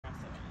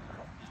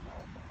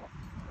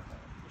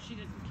she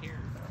doesn't care.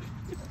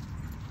 She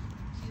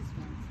just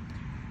wants.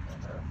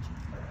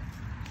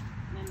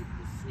 And then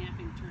the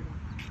snapping turtle.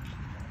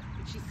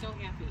 But she's so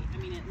happy. I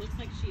mean, it looks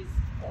like she's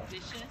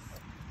vicious,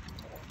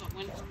 but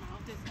when her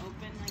mouth is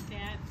open like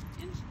that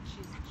and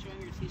she's showing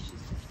her teeth,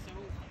 she's just so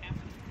happy.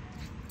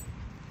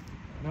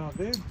 No,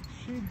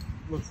 she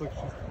looks like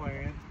she's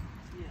playing.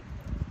 Yeah.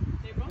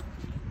 They're both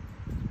playing.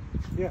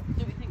 Yeah.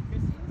 Do we think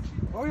Christi is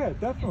too? Oh yeah,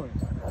 definitely.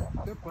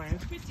 They're playing.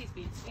 Christi's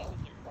being sweet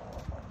with her.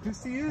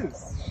 Christi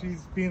is.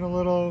 She's being a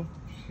little,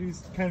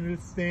 she's kind of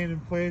just staying in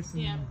place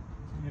and, Yeah.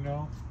 you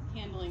know,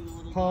 Handling the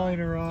little pawing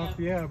dog. her off. Yep.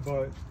 Yeah,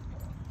 but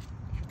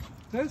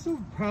that's the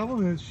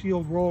problem is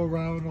she'll roll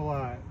around a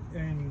lot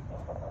and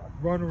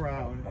run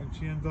around and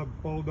she ends up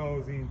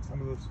bulldozing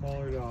some of the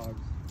smaller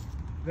dogs.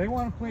 They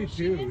want to play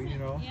too, you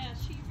know. Yeah,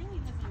 she really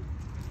hasn't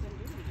been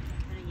doing it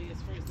with Harley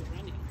as far as the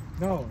running.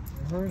 No,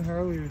 her and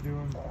Harley are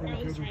doing pretty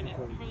Harley's good trying with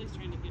to each other. Harley's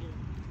trying to get her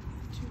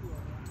to roll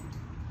around.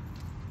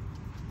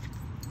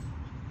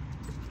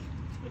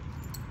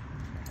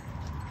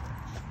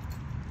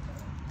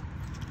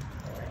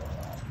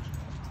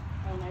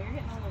 Oh, now you're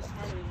getting almost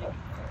Harley like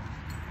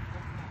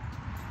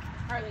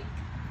Harley,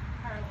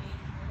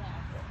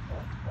 relax.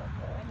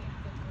 I need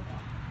to get her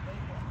up.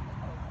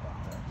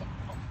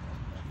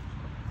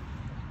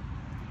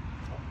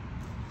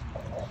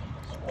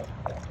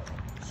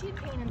 She a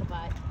pain in the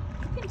butt.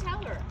 You can tell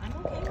her. I'm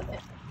okay with it.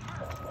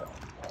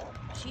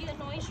 Yeah. She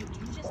annoys you.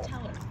 You just tell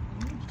her.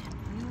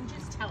 You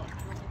just tell her. I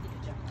don't think you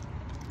can jump on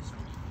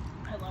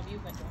her. I love you,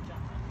 but don't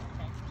jump on me,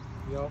 okay?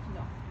 Yep.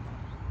 No.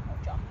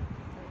 Don't jump.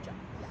 Don't jump.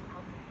 Yeah,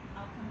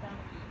 I'll come down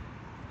with you.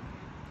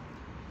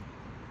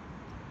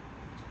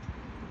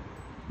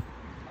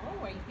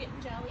 Oh, are you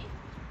getting jelly?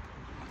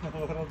 A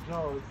little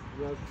jealous,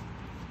 yes.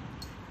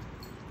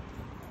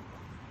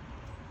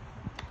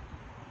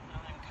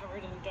 I'm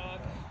covered in dog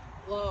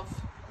love.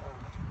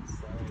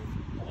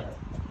 Sorry.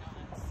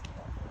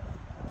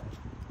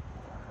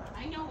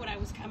 I know what I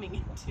was coming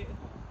into.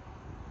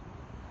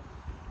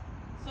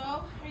 So,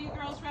 are you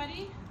girls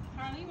ready?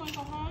 Harley, you want to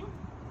go home?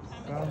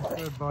 Sounds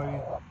good, buddy.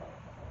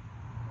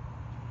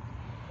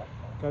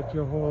 Got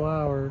you a whole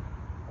hour.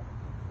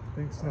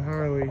 Thanks to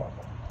Harley.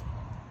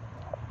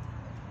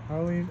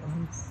 Harley,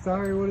 I'm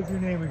sorry, what is your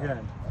name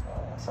again?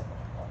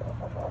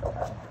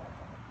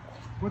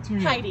 What's your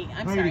name? Heidi,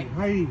 I'm sorry.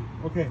 Heidi,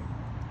 okay.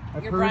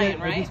 I've You're heard Brian, it.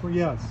 right?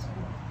 Yes.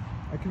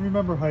 I can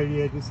remember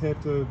Heidi, I just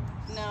have to...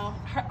 No,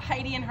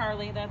 Heidi and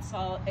Harley, that's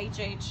all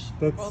HH,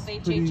 That's both pretty,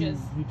 HHs.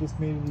 you just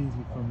made it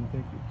easy for me,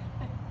 thank you.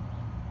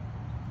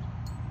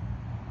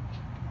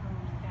 Oh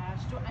my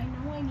gosh, I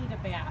know I need a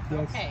bath.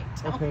 Yes. Okay,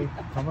 tell Okay, me.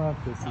 come on,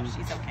 Christi. Oh,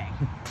 she's okay.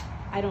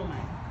 I don't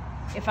mind.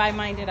 If I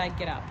minded, I'd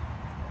get up.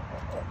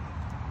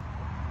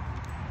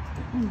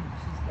 She's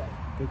good.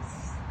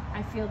 It's...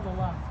 I feel the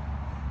love.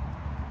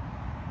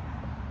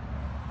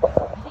 I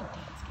think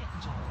Dan's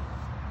getting jelly.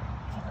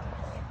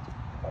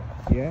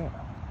 Yeah.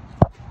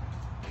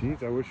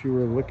 Jeez, I wish you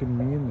were licking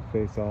me in the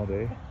face all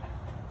day.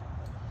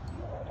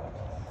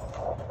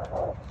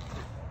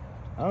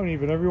 I don't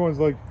even, everyone's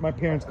like, my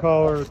parents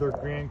call her their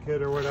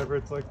grandkid or whatever.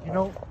 It's like, you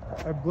know,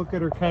 I look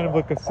at her kind of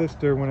like a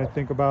sister when I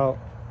think about